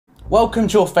Welcome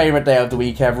to your favourite day of the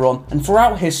week, everyone, and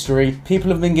throughout history, people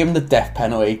have been given the death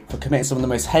penalty for committing some of the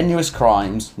most heinous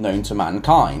crimes known to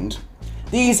mankind.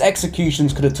 These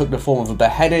executions could have took the form of a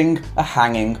beheading, a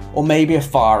hanging, or maybe a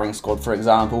firing squad, for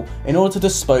example, in order to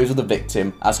dispose of the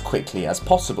victim as quickly as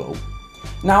possible.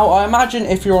 Now, I imagine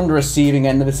if you're on the receiving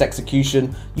end of this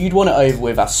execution, you'd want it over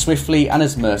with as swiftly and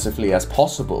as mercifully as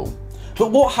possible.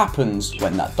 But what happens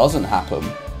when that doesn't happen?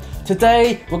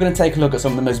 Today, we're going to take a look at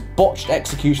some of the most botched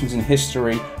executions in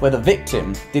history where the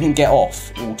victim didn't get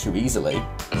off all too easily.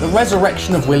 The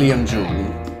resurrection of William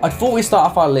Duell. I thought we'd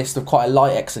start off our list of quite a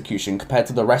light execution compared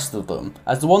to the rest of them,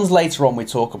 as the ones later on we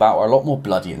talk about are a lot more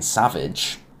bloody and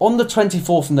savage. On the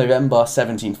 24th of November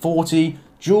 1740,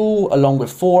 Duell, along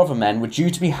with 4 other men, were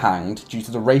due to be hanged due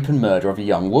to the rape and murder of a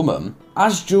young woman.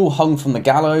 As Duell hung from the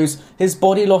gallows, his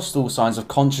body lost all signs of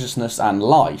consciousness and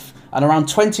life, and around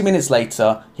 20 minutes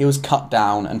later, he was cut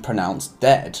down and pronounced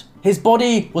dead. His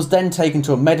body was then taken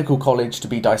to a medical college to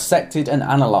be dissected and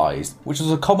analysed, which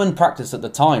was a common practice at the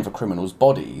time for criminals'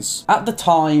 bodies. At the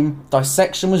time,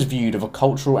 dissection was viewed with a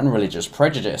cultural and religious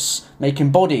prejudice,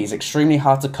 making bodies extremely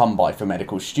hard to come by for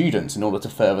medical students in order to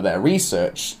further their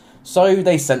research. So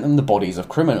they sent them the bodies of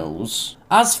criminals.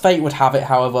 As fate would have it,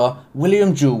 however,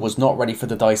 William Duell was not ready for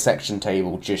the dissection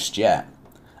table just yet.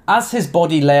 As his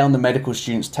body lay on the medical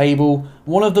student's table,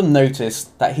 one of them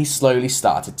noticed that he slowly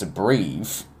started to breathe.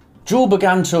 Duell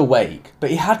began to awake,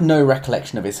 but he had no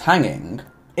recollection of his hanging.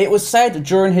 It was said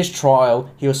during his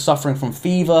trial he was suffering from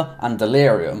fever and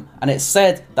delirium, and it's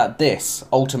said that this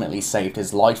ultimately saved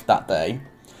his life that day.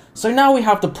 So now we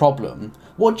have the problem.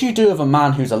 What do you do with a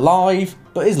man who's alive,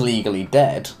 but is legally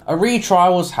dead? A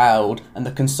retrial was held, and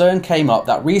the concern came up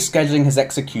that rescheduling his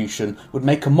execution would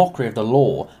make a mockery of the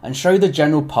law and show the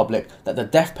general public that the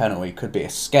death penalty could be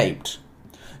escaped.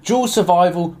 Duell's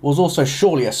survival was also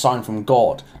surely a sign from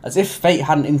God, as if fate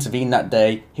hadn't intervened that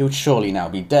day, he would surely now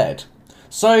be dead.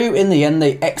 So, in the end,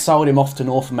 they exiled him off to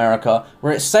North America,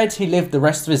 where it's said he lived the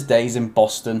rest of his days in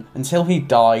Boston until he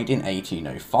died in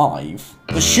 1805.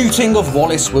 The shooting of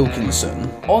Wallace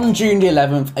Wilkerson. On June the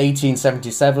 11th,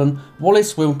 1877,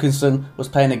 Wallace Wilkerson was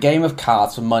playing a game of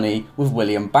cards for money with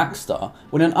William Baxter,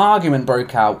 when an argument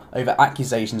broke out over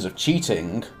accusations of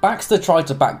cheating. Baxter tried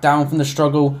to back down from the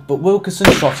struggle, but Wilkerson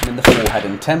shot him in the forehead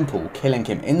and temple, killing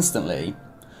him instantly.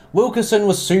 Wilkerson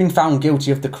was soon found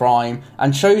guilty of the crime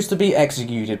and chose to be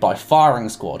executed by firing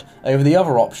squad over the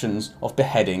other options of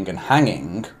beheading and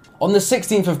hanging. On the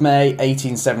 16th of May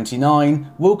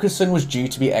 1879, Wilkerson was due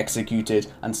to be executed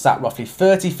and sat roughly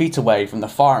 30 feet away from the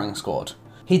firing squad.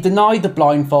 He denied the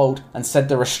blindfold and said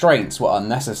the restraints were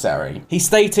unnecessary. He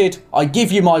stated, "I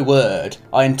give you my word,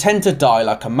 I intend to die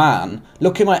like a man,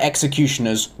 looking my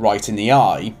executioners right in the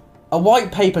eye." A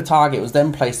white paper target was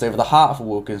then placed over the heart of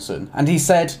Wilkerson, and he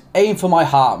said, "Aim for my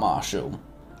heart, Marshal."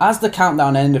 As the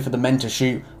countdown ended for the men to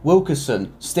shoot,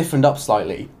 Wilkerson stiffened up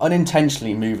slightly,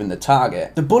 unintentionally moving the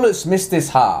target. The bullets missed his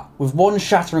heart, with one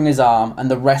shattering his arm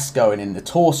and the rest going in the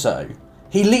torso.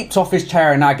 He leaped off his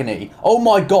chair in agony. "Oh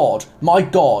my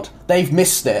God, they've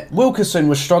missed it." Wilkerson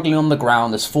was struggling on the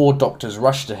ground as 4 doctors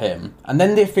rushed to him, and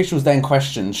then the officials then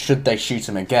questioned should they shoot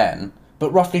him again.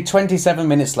 But roughly 27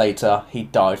 minutes later, he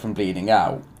died from bleeding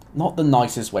out. Not the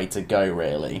nicest way to go,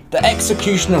 really. The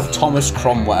execution of Thomas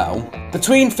Cromwell.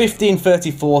 Between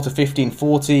 1534 to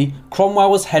 1540,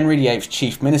 Cromwell was Henry VIII's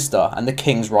chief minister and the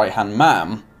king's right-hand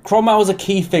man. Cromwell was a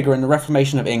key figure in the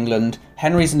Reformation of England,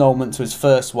 Henry's annulment to his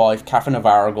first wife, Catherine of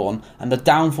Aragon, and the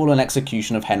downfall and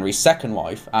execution of Henry's second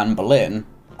wife, Anne Boleyn.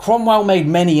 Cromwell made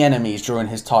many enemies during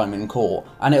his time in court,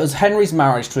 and it was Henry's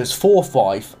marriage to his 4th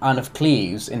wife, Anne of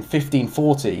Cleves, in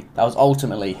 1540 that was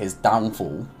ultimately his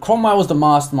downfall. Cromwell was the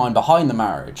mastermind behind the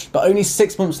marriage, but only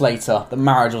 6 months later the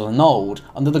marriage was annulled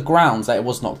under the grounds that it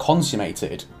was not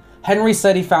consummated. Henry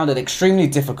said he found it extremely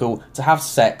difficult to have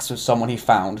sex with someone he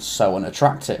found so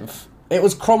unattractive. It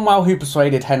was Cromwell who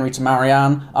persuaded Henry to marry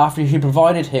Anne after he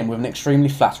provided him with an extremely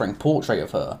flattering portrait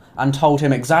of her and told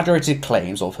him exaggerated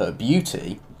claims of her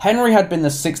beauty. Henry had been the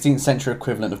 16th century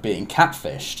equivalent of being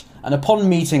catfished, and upon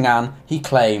meeting Anne, he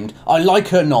claimed, "I like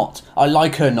her not, I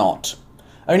like her not."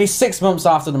 Only 6 months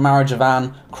after the marriage of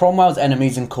Anne, Cromwell's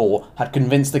enemies in court had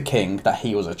convinced the king that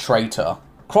he was a traitor.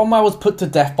 Cromwell was put to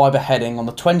death by beheading on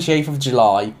the 28th of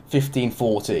July,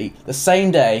 1540, the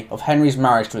same day of Henry's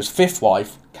marriage to his 5th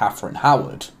wife, Catherine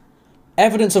Howard.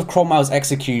 Evidence of Cromwell's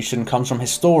execution comes from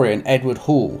historian Edward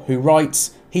Hall, who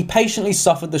writes, "He patiently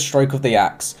suffered the stroke of the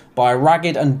axe by a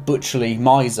ragged and butcherly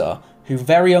miser, who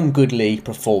very ungoodly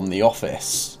performed the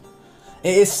office."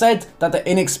 It is said that the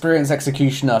inexperienced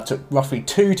executioner took roughly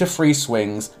 2 to 3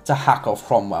 swings to hack off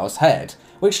Cromwell's head,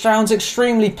 which sounds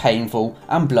extremely painful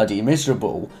and bloody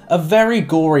miserable. A very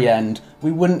gory end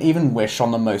we wouldn't even wish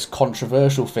on the most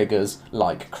controversial figures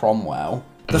like Cromwell.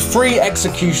 The 3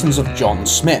 executions of John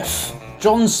Smith.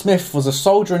 John Smith was a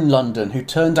soldier in London who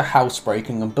turned to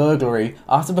housebreaking and burglary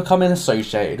after becoming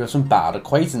associated with some bad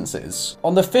acquaintances.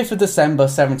 On the 5th of December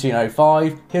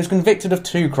 1705, he was convicted of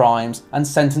 2 crimes and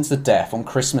sentenced to death on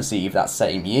Christmas Eve that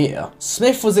same year.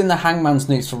 Smith was in the hangman's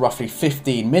noose for roughly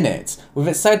 15 minutes, with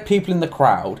it said people in the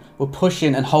crowd were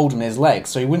pushing and holding his legs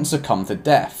so he wouldn't succumb to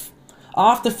death.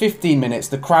 After 15 minutes,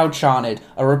 the crowd chanted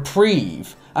a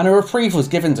reprieve, and a reprieve was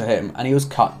given to him and he was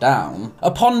cut down.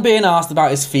 Upon being asked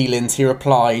about his feelings, he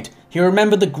replied he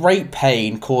remembered the great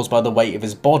pain caused by the weight of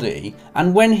his body,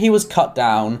 and when he was cut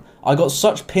down, I got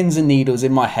such pins and needles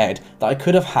in my head that I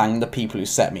could have hanged the people who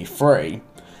set me free.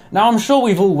 Now I'm sure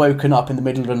we've all woken up in the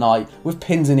middle of the night with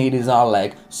pins and needles in our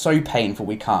leg, so painful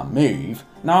we can't move.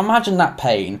 Now imagine that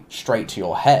pain straight to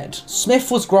your head. Smith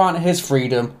was granted his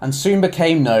freedom and soon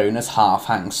became known as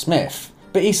Half-Hanged Smith,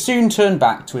 but he soon turned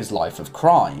back to his life of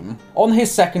crime. On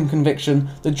his second conviction,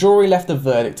 the jury left a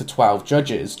verdict to 12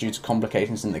 judges due to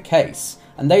complications in the case,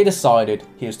 and they decided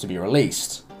he was to be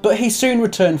released. But he soon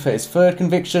returned for his third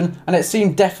conviction, and it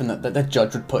seemed definite that the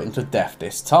judge would put him to death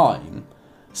this time.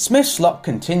 Smith's luck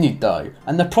continued though,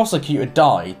 and the prosecutor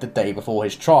died the day before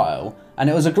his trial, and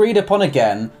it was agreed upon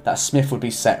again that Smith would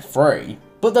be set free.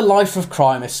 But the life of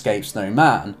crime escapes no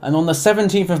man, and on the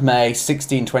 17th of May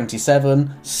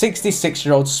 1627,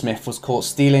 66-year-old Smith was caught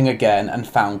stealing again and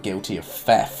found guilty of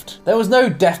theft. There was no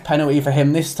death penalty for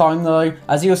him this time though,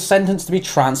 as he was sentenced to be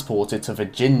transported to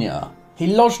Virginia. He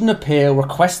lodged an appeal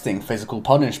requesting physical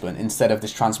punishment instead of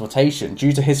this transportation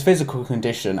due to his physical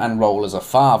condition and role as a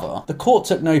father. The court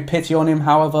took no pity on him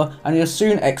however, and he was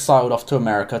soon exiled off to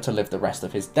America to live the rest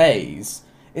of his days.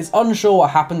 It's unsure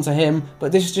what happened to him,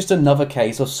 but this is just another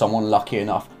case of someone lucky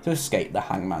enough to escape the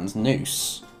hangman's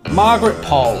noose. Margaret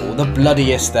Pole, the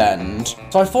bloodiest end.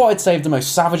 So I thought I'd save the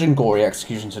most savage and gory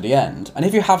execution to the end, and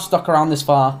if you have stuck around this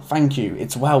far, thank you,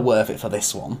 it's well worth it for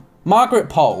this one. Margaret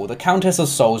Pole, the Countess of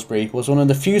Salisbury, was one of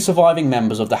the few surviving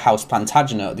members of the House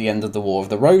Plantagenet at the end of the War of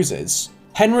the Roses.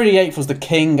 Henry VIII was the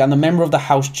king and the member of the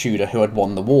House Tudor who had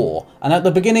won the war, and at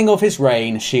the beginning of his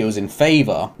reign she was in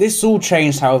favour. This all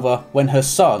changed however when her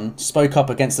son spoke up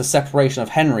against the separation of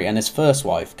Henry and his first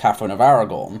wife, Catherine of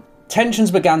Aragon.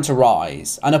 Tensions began to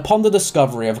rise, and upon the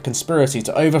discovery of a conspiracy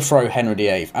to overthrow Henry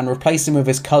VIII and replace him with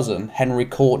his cousin, Henry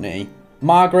Courtenay,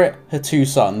 Margaret, her 2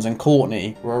 sons, and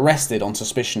Courtenay were arrested on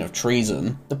suspicion of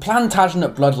treason. The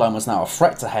Plantagenet bloodline was now a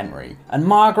threat to Henry, and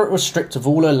Margaret was stripped of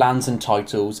all her lands and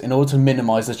titles in order to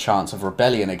minimise the chance of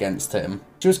rebellion against him.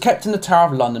 She was kept in the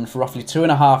Tower of London for roughly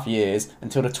 2.5 years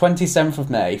until the 27th of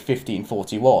May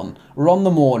 1541, where on the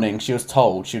morning she was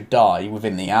told she would die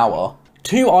within the hour.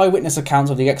 2 eyewitness accounts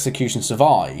of the execution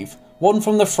survive, one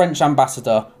from the French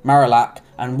ambassador, Marillac,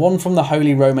 and one from the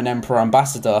Holy Roman Emperor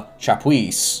ambassador,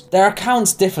 Chapuis. Their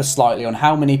accounts differ slightly on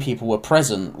how many people were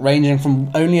present, ranging from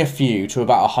only a few to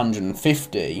about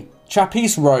 150.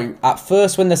 Chapuis wrote, at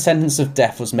first when the sentence of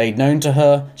death was made known to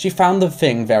her, she found the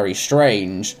thing very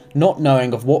strange, not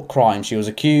knowing of what crime she was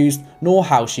accused, nor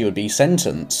how she would be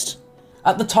sentenced.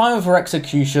 At the time of her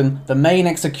execution, the main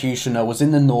executioner was in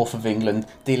the north of England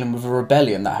dealing with a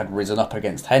rebellion that had risen up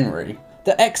against Henry.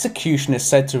 The execution is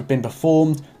said to have been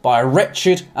performed by a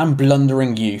wretched and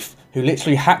blundering youth who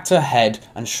literally hacked her head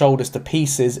and shoulders to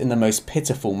pieces in the most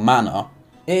pitiful manner.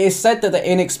 It is said that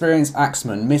the inexperienced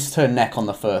axeman missed her neck on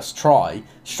the first try,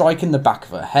 striking the back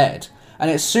of her head,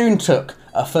 and it soon took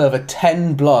a further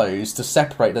 10 blows to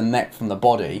separate the neck from the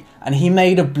body, and he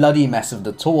made a bloody mess of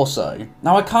the torso.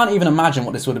 Now I can't even imagine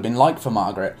what this would have been like for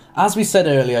Margaret. As we said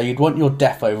earlier, you'd want your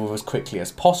death over with as quickly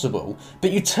as possible,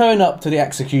 but you turn up to the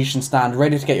execution stand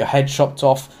ready to get your head chopped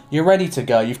off, you're ready to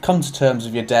go, you've come to terms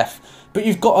with your death, but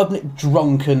you've got a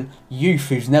drunken youth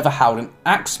who's never held an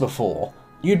axe before.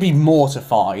 You'd be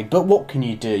mortified, but what can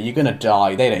you do? You're gonna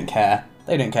die, they don't care.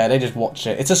 They don't care, they just watch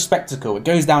it. It's a spectacle, it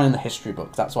goes down in the history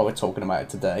books, that's why we're talking about it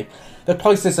today. The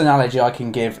closest analogy I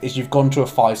can give is you've gone to a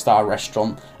 5-star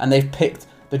restaurant and they've picked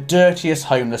the dirtiest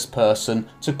homeless person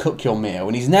to cook your meal,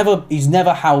 and he's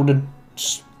never held a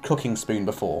cooking spoon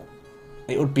before.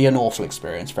 It would be an awful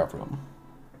experience for everyone.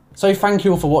 So thank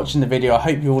you all for watching the video, I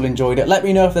hope you all enjoyed it. Let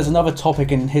me know if there's another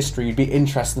topic in history you'd be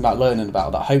interested about learning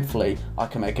about that hopefully I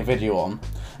can make a video on.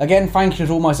 Again, thank you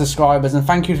to all my subscribers, and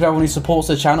thank you to everyone who supports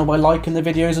the channel by liking the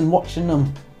videos and watching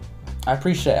them. I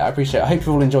appreciate it, I hope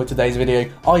you all enjoyed today's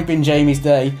video. I've been Jamie's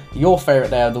Day, your favourite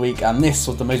day of the week, and this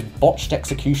was the most botched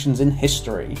executions in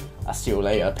history. I'll see you all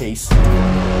later, peace.